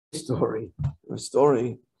story.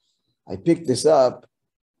 I picked this up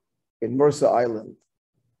in Mercer Island.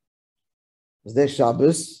 It was their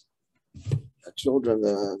Shabbos. The children,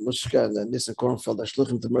 Mushka and Nissen Kornfeld, are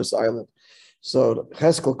shluchim to Mercer Island. So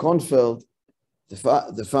Cheskel Kornfeld,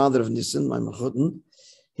 the father of Nissen, my Mechutin,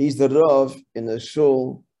 he's the Rav in a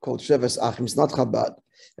shul called Sheves Achim. It's not Chabad.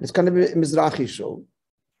 And it's kind of a Mizrahi shul.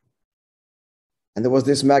 And there was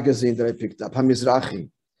this magazine that I picked up, HaMizrahi.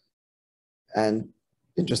 And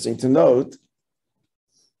interesting to note,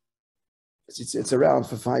 it's around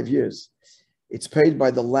for 5 years. It's paid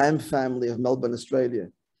by the Lamb family of Melbourne, Australia.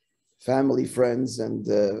 Family, friends, and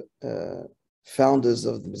founders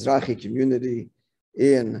of the Mizrahi community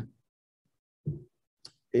in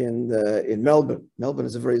Melbourne. Melbourne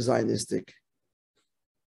is a very Zionistic,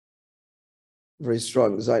 very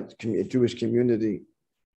strong Jewish community.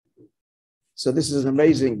 So this is an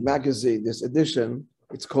amazing magazine, this edition.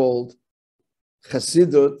 It's called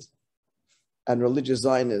Chassidut and Religious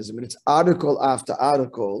Zionism. And it's article after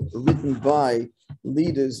article written by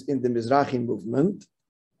leaders in the Mizrahi movement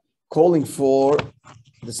calling for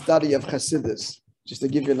the study of Chassidus. Just to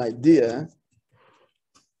give you an idea,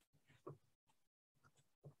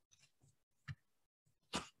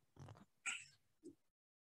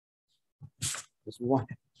 there's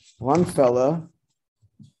one fella,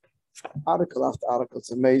 article after article,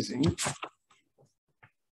 it's amazing.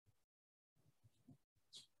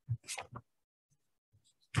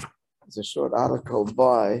 It's a short article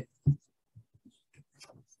by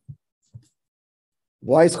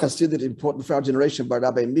Why is Chassidut important for our generation by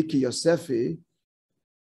Rabbi Miki Yosefi,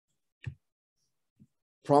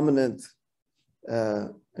 prominent,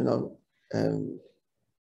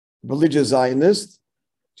 religious Zionist.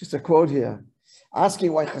 Just a quote here.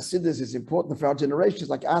 Asking why Chassidus is important for our generation is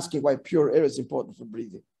like asking why pure air is important for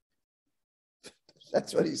breathing.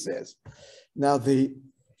 That's what he says. Now, the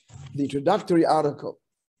introductory article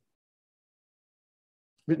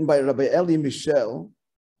written by Rabbi Eli Michel,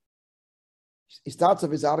 he starts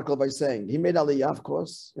off his article by saying, he made Aliyah, of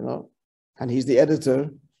course, and he's the editor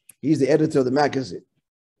of the magazine.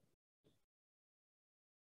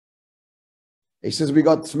 He says, we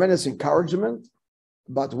got tremendous encouragement,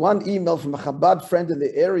 but one email from a Chabad friend in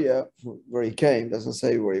the area where he came, doesn't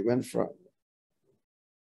say where he went from,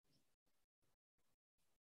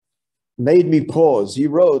 made me pause. He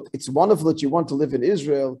wrote, it's wonderful that you want to live in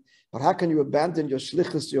Israel, but how can you abandon your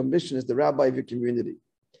shlichus, your mission as the rabbi of your community?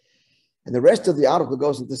 And the rest of the article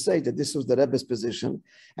goes on to say that this was the Rebbe's position,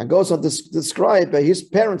 and goes on to describe his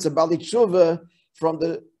parents, a Bali Tshuva from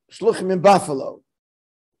the Shluchim in Buffalo.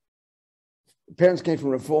 The parents came from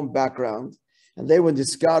a Reformed background, and they were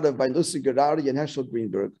discarded by Nussi Gerari and Herschel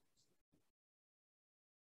Greenberg.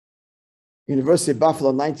 University of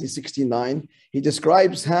Buffalo, 1969. He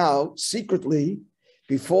describes how secretly,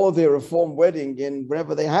 before their Reformed wedding, and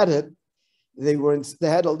wherever they had it, they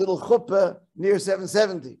had a little chuppah near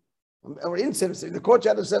 770. Or in 770, the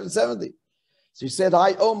courtyard of 770. So he said,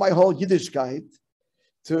 I owe my whole Yiddishkeit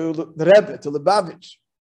to the Rebbe, to Lubavitch.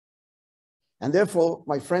 And therefore,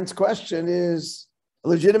 my friend's question is a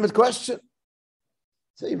legitimate question.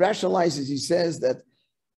 So he rationalizes, he says that,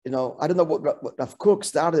 I don't know what Rav Kook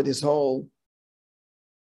started his whole,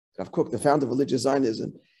 Rav Kook, the founder of religious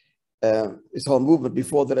Zionism, his whole movement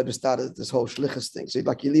before the Rebbe started this whole shlichus thing. So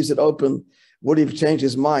he leaves it open. Would he have changed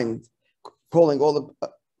his mind, calling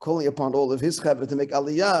upon all of his chavra to make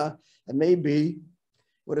aliyah, and maybe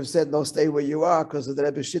would have said, no, stay where you are, because of the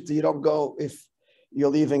Rebbe Shitta, you don't go if you're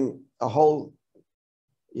leaving a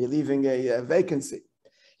vacancy.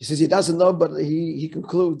 He says he doesn't know, but he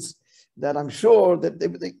concludes that I'm sure that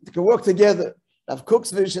they can work together. Rav Kook's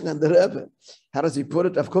vision and the Rebbe. How does he put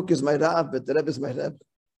it? Rav Kook is my Rab, but the Rebbe is my Rebbe.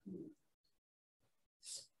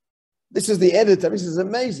 This is the editor. This is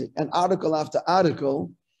amazing. An article after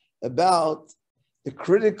article about the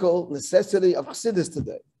critical necessity of Chassidus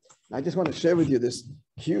today. And I just want to share with you this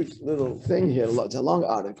cute little thing here. It's a long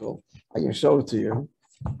article. I can show it to you.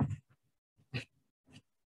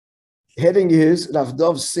 Heading is Rav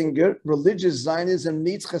Dov Singer, Religious Zionism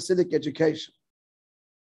Needs Chassidic Education.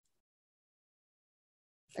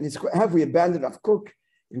 And it's, have we abandoned Rav Kook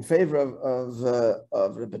in favor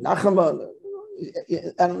of Rabbi Nachman?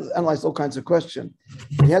 Analyzed all kinds of questions.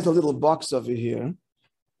 He has a little box over here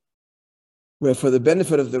where, for the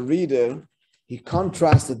benefit of the reader, he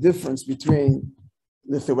contrasts the difference between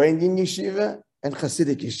Lithuanian yeshiva and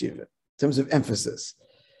Chassidic yeshiva in terms of emphasis.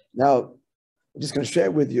 Now, I'm just going to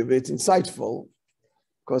share with you, but it's insightful.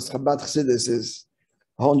 Of course, Chabad Chassidus is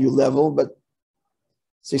a whole new level, but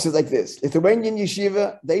so he says like this: Lithuanian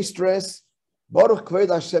yeshiva, they stress, Baruch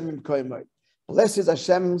Kvod Hashem im Koimai. Blessed is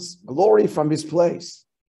Hashem's glory from His place.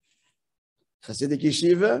 Chassidic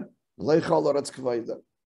yeshiva,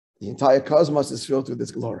 the entire cosmos is filled with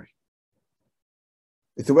this glory.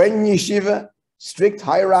 Lithuanian yeshiva, strict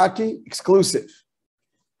hierarchy, exclusive.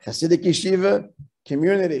 Chassidic yeshiva,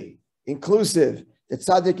 community, inclusive. The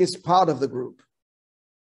tzaddik is part of the group.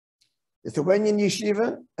 Lithuanian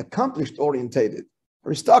yeshiva, accomplished orientated,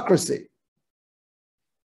 aristocracy.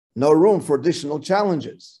 No room for additional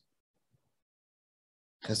challenges.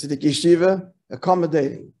 Chassidic yeshiva,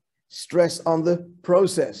 accommodating, stress on the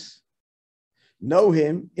process. Know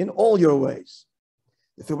him in all your ways.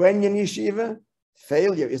 Lithuanian yeshiva,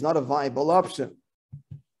 failure is not a viable option.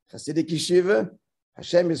 Chassidic yeshiva,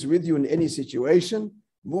 Hashem is with you in any situation.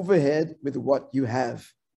 Move ahead with what you have.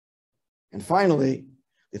 And finally,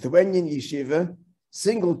 Lithuanian yeshiva,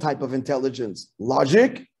 single type of intelligence,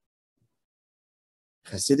 logic.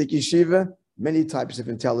 Chassidic yeshiva, many types of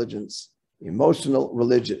intelligence, emotional,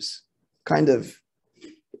 religious, kind of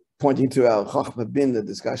pointing to our Chochmah bin, the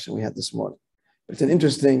discussion we had this morning. But it's an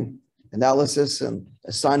interesting analysis and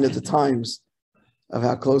a sign of the times of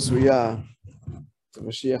how close we are to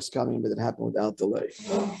Mashiach's coming, but it happened without delay.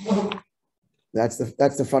 That's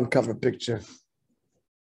the front cover picture.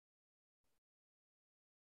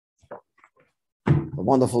 A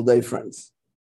wonderful day, friends.